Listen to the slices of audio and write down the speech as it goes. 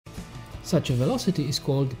Such a velocity is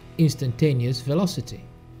called instantaneous velocity.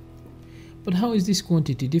 But how is this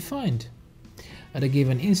quantity defined? At a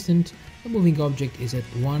given instant, a moving object is at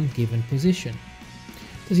one given position.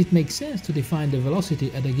 Does it make sense to define the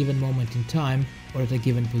velocity at a given moment in time or at a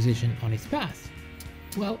given position on its path?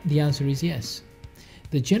 Well, the answer is yes.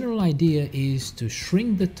 The general idea is to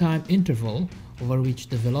shrink the time interval over which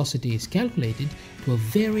the velocity is calculated to a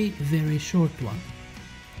very, very short one.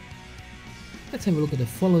 Let's have a look at the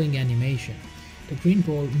following animation. The green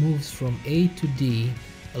ball moves from A to D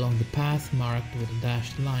along the path marked with a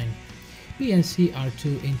dashed line. B and C are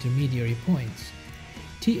two intermediary points.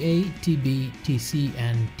 TA, TB, TC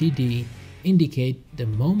and TD indicate the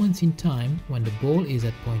moments in time when the ball is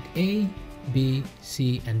at point A, B,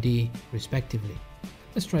 C and D respectively.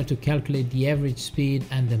 Let's try to calculate the average speed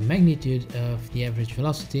and the magnitude of the average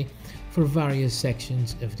velocity for various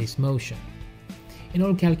sections of this motion. In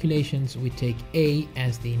all calculations, we take A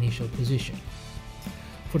as the initial position.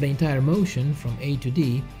 For the entire motion from A to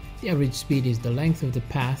D, the average speed is the length of the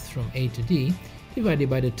path from A to D divided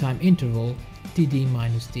by the time interval TD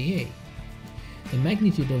minus TA. The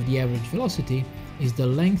magnitude of the average velocity is the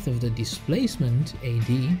length of the displacement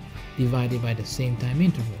AD divided by the same time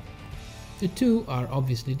interval. The two are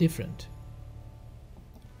obviously different.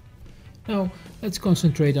 Now let's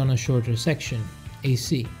concentrate on a shorter section,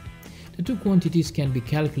 AC. The two quantities can be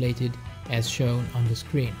calculated as shown on the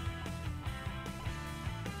screen.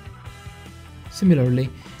 Similarly,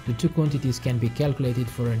 the two quantities can be calculated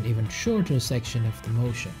for an even shorter section of the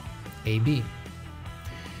motion, AB.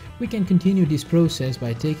 We can continue this process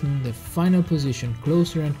by taking the final position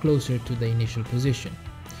closer and closer to the initial position.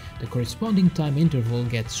 The corresponding time interval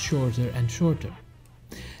gets shorter and shorter.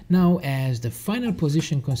 Now, as the final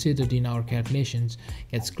position considered in our calculations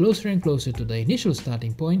gets closer and closer to the initial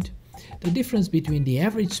starting point, the difference between the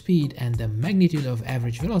average speed and the magnitude of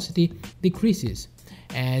average velocity decreases,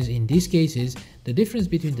 as in these cases the difference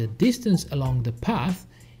between the distance along the path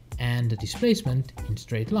and the displacement in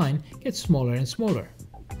straight line gets smaller and smaller.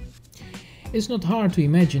 It's not hard to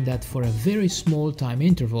imagine that for a very small time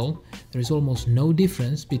interval there is almost no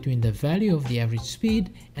difference between the value of the average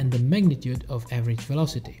speed and the magnitude of average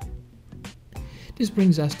velocity. This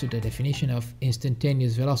brings us to the definition of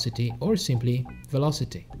instantaneous velocity, or simply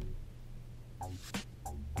velocity.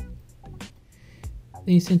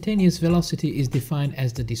 The instantaneous velocity is defined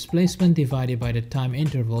as the displacement divided by the time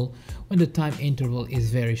interval when the time interval is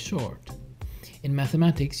very short. In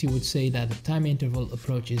mathematics, you would say that the time interval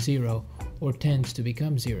approaches zero or tends to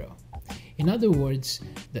become zero. In other words,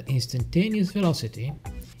 the instantaneous velocity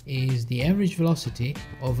is the average velocity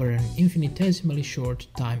over an infinitesimally short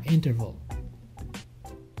time interval.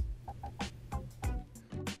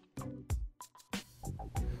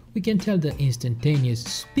 We can tell the instantaneous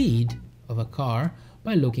speed of a car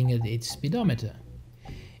by looking at its speedometer.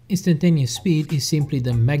 Instantaneous speed is simply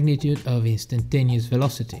the magnitude of instantaneous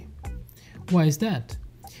velocity. Why is that?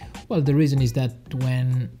 Well, the reason is that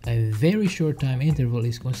when a very short time interval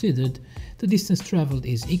is considered, the distance traveled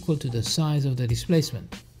is equal to the size of the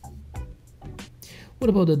displacement. What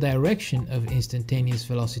about the direction of instantaneous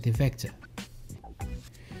velocity vector?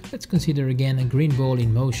 Let's consider again a green ball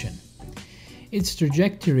in motion. Its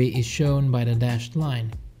trajectory is shown by the dashed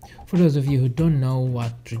line. For those of you who don't know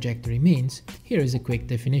what trajectory means, here is a quick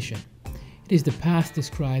definition. It is the path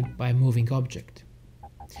described by a moving object.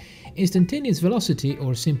 Instantaneous velocity,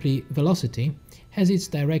 or simply velocity, has its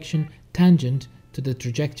direction tangent to the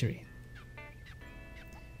trajectory.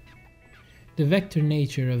 The vector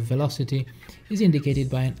nature of velocity is indicated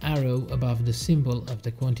by an arrow above the symbol of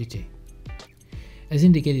the quantity. As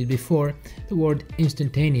indicated before, the word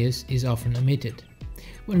instantaneous is often omitted.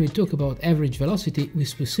 When we talk about average velocity, we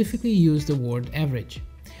specifically use the word average,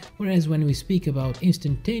 whereas when we speak about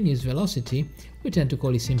instantaneous velocity, we tend to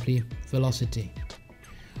call it simply velocity.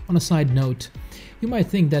 On a side note, you might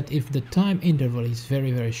think that if the time interval is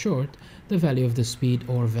very short, the value of the speed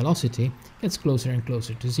or velocity gets closer and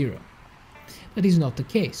closer to zero. That is not the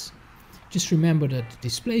case. Just remember that the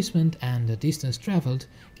displacement and the distance traveled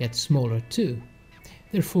get smaller too.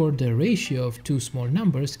 Therefore, the ratio of two small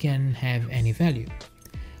numbers can have any value.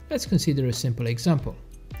 Let's consider a simple example.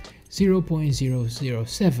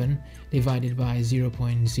 0.007 divided by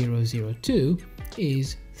 0.002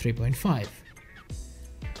 is 3.5.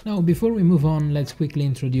 Now, before we move on, let's quickly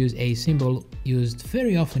introduce a symbol used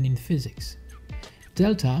very often in physics.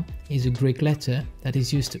 Delta is a Greek letter that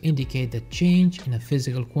is used to indicate the change in a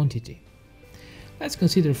physical quantity. Let's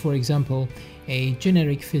consider, for example, a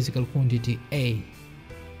generic physical quantity A.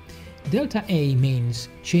 Delta A means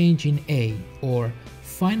change in A, or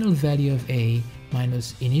final value of A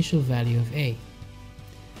minus initial value of A.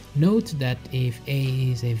 Note that if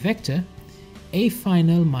A is a vector, A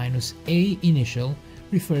final minus A initial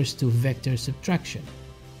refers to vector subtraction.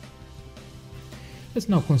 Let's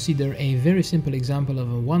now consider a very simple example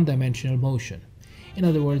of a one-dimensional motion. In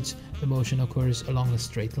other words, the motion occurs along a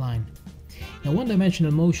straight line. In a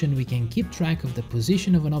one-dimensional motion, we can keep track of the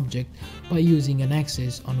position of an object by using an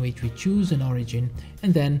axis on which we choose an origin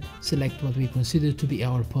and then select what we consider to be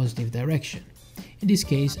our positive direction. In this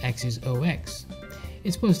case, axis OX.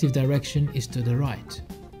 Its positive direction is to the right.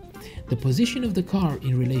 The position of the car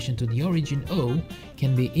in relation to the origin O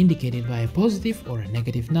can be indicated by a positive or a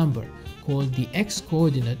negative number, called the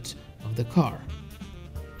x-coordinate of the car.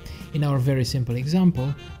 In our very simple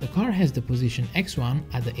example, the car has the position x1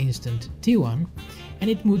 at the instant t1, and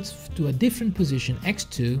it moves to a different position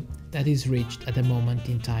x2 that is reached at a moment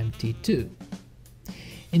in time t2.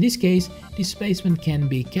 In this case, displacement can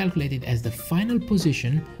be calculated as the final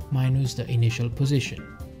position minus the initial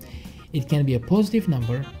position. It can be a positive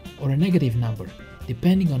number or a negative number,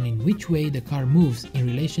 depending on in which way the car moves in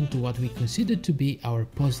relation to what we consider to be our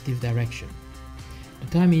positive direction. The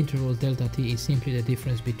time interval delta t is simply the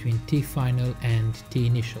difference between t final and t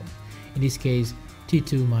initial, in this case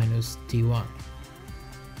t2 minus t1.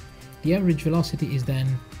 The average velocity is then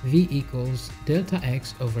v equals delta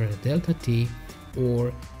x over delta t,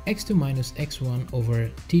 or x2 minus x1 over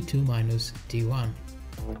t2 minus t1.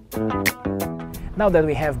 Now that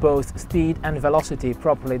we have both speed and velocity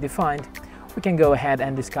properly defined, we can go ahead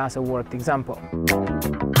and discuss a worked example.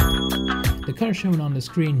 The car shown on the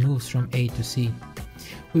screen moves from A to C.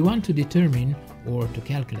 We want to determine, or to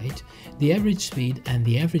calculate, the average speed and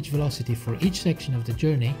the average velocity for each section of the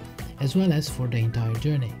journey, as well as for the entire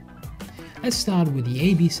journey. Let's start with the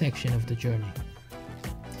AB section of the journey.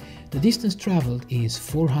 The distance traveled is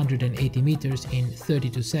 480 meters in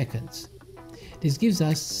 32 seconds. This gives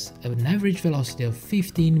us an average velocity of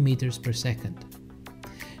 15 meters per second.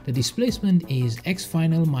 The displacement is x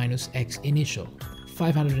final minus x initial.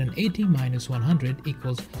 580 minus 100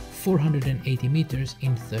 equals 480 meters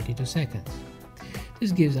in 32 seconds.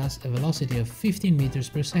 This gives us a velocity of 15 meters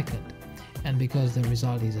per second, and because the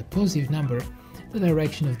result is a positive number, the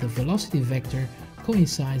direction of the velocity vector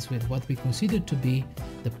coincides with what we consider to be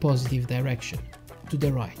the positive direction, to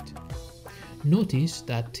the right. Notice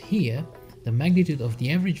that here, the magnitude of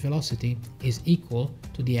the average velocity is equal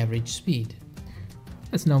to the average speed.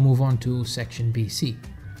 Let's now move on to section BC.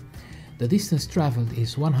 The distance traveled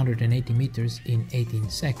is 180 meters in 18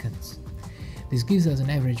 seconds. This gives us an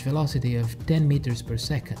average velocity of 10 meters per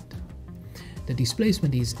second. The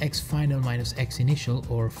displacement is x final minus x initial,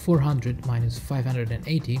 or 400 minus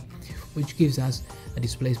 580, which gives us a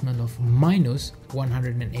displacement of minus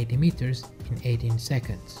 180 meters in 18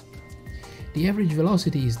 seconds. The average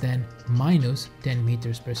velocity is then minus 10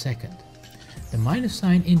 meters per second. The minus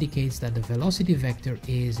sign indicates that the velocity vector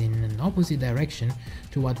is in an opposite direction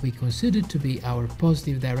to what we consider to be our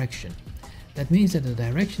positive direction. That means that the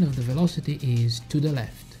direction of the velocity is to the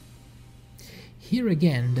left. Here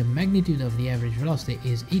again, the magnitude of the average velocity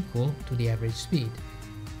is equal to the average speed.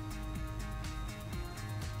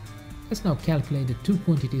 Let's now calculate the two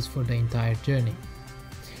quantities for the entire journey.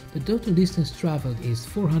 The total distance traveled is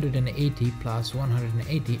 480 plus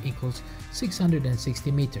 180 equals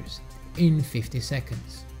 660 meters in 50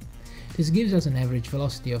 seconds. This gives us an average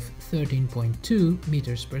velocity of 13.2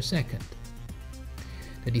 meters per second.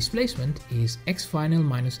 The displacement is x final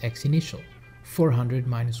minus x initial. 400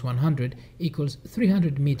 minus 100 equals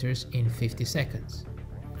 300 meters in 50 seconds.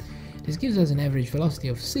 This gives us an average velocity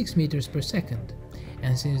of 6 meters per second,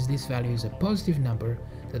 and since this value is a positive number,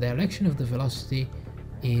 the direction of the velocity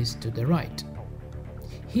is to the right.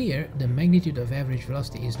 Here, the magnitude of average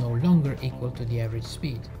velocity is no longer equal to the average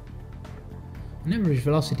speed. An average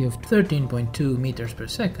velocity of 13.2 meters per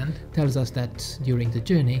second tells us that during the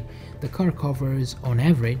journey, the car covers on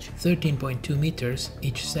average 13.2 meters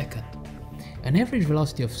each second. An average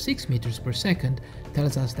velocity of 6 meters per second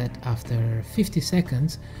tells us that after 50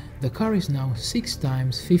 seconds, the car is now 6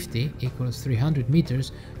 times 50 equals 300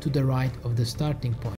 meters to the right of the starting point.